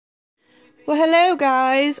Well, hello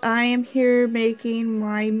guys. I am here making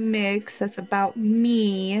my mix that's about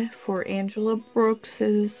me for Angela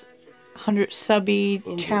Brooks's 100 subby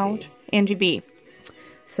challenge, Angie B.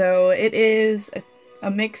 So it is a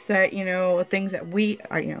mix that, things that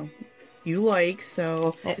you like,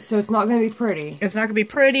 so it's not going to be pretty. It's not going to be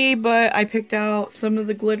pretty, but I picked out some of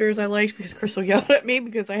the glitters I liked because Crystal yelled at me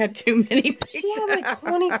because I had too many picked She had like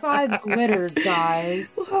 25 glitters,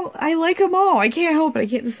 guys. Well, I like them all. I can't help it. I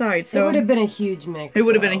can't decide. So it would have been a huge mix. It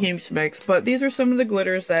would have been a huge mix, but these are some of the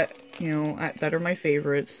glitters that, that are my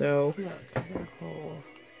favorites, so. Look, they're cool.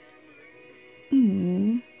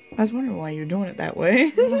 I was wondering why you're doing it that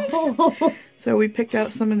way. So we picked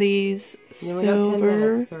out some of these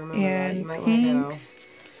silver and pinks.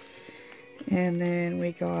 And then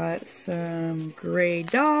we got some gray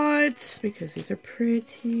dots because these are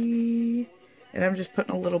pretty. And I'm just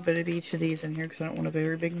putting a little bit of each of these in here because I don't want a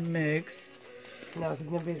very big mix. No,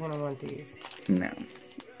 because nobody's going to want these. No.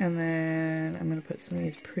 And then I'm going to put some of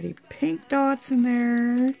these pretty pink dots in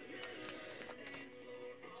there.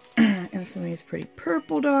 And some of these pretty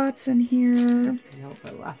purple dots in here. I can't help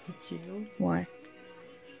but laugh at you. Why?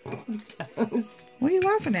 Because... Why are you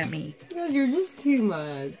laughing at me? Because you're just too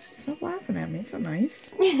much. Stop laughing at me. It's so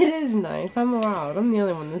nice. It is nice. I'm loud. I'm the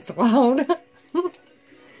only one that's loud. So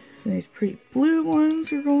these pretty blue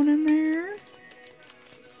ones are going in there.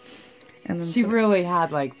 And then she really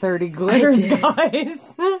had like 30 glitters,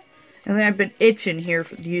 guys. And then I've been itching here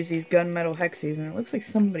to use these gunmetal hexies, and it looks like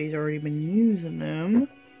somebody's already been using them.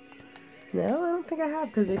 No, I don't think I have,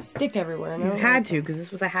 because they stick everywhere. You had to, because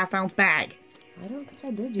this was a half-ounce bag. I don't think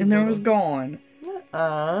I did use and then it was gone.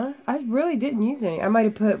 I really didn't use any. I might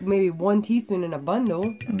have put maybe 1 teaspoon in a bundle.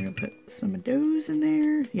 I'm going to put some of those in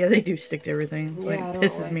there. Yeah, they do stick to everything. It's like, it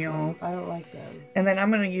pisses me off. I don't like them. And then I'm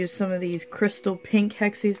going to use some of these crystal pink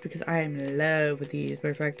hexies because I am in love with these.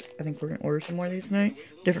 Matter of fact, I think we're going to order some more of these tonight.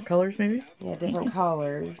 Different colors, maybe? Yeah, different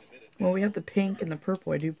colors. Well, we have the pink and the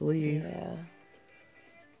purple, I do believe. Yeah.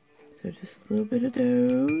 So just a little bit of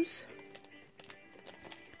those.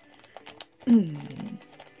 And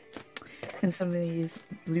some of these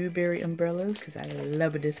blueberry umbrellas because I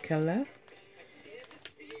love this color.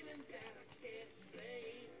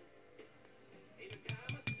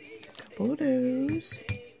 A couple of those.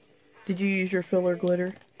 Did you use your filler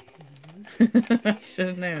glitter? I should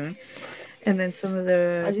have known. And then some of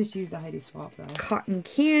the... I just used the Heidi Swap though. Cotton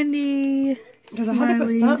candy. Because I had to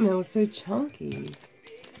put something that was so chunky.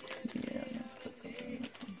 Yeah, I'm going to put something in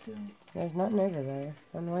this one too. There's nothing over there.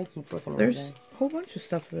 I don't know why you keep looking over there. there. A whole bunch of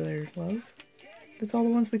stuff over there, love. That's all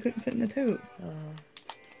the ones we couldn't fit in the tote.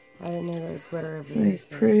 I didn't know there was glitter over there. there. These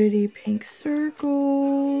pretty pink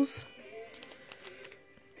circles.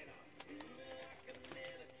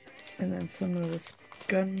 And then some of this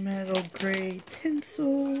gunmetal gray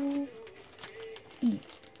tinsel. Maybe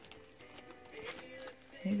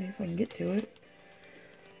if I can get to it.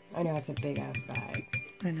 I know, it's a big ass bag.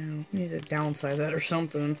 I know. You need to downsize that or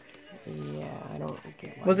something. Yeah, I don't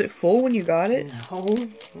get why. Was it full when you got it? No,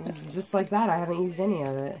 it was just like that. I haven't used any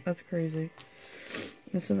of it. That's crazy.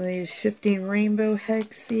 And some of these shifting rainbow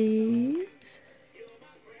hexies.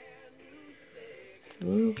 Just a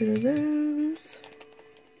little bit of those.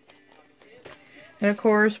 And of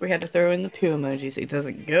course, we had to throw in the poo emojis. It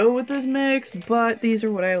doesn't go with this mix, but these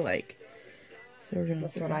are what I like. So we're gonna.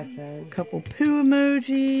 That's what I said. A couple poo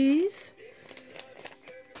emojis.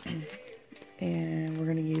 And we're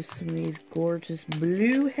going to use some of these gorgeous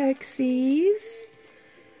blue hexies.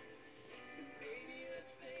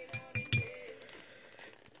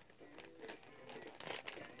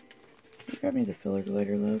 You got me the filler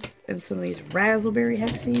glitter, love. And some of these razzleberry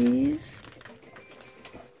hexies.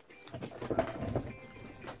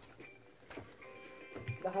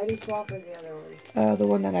 The Heidi Swap or the other one? The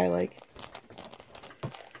one that I like.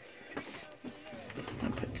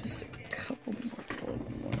 I'll put just a couple more.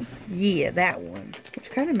 Yeah, that one. Which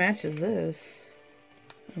kind of matches this.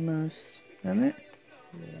 Almost. Doesn't it?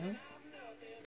 Yeah.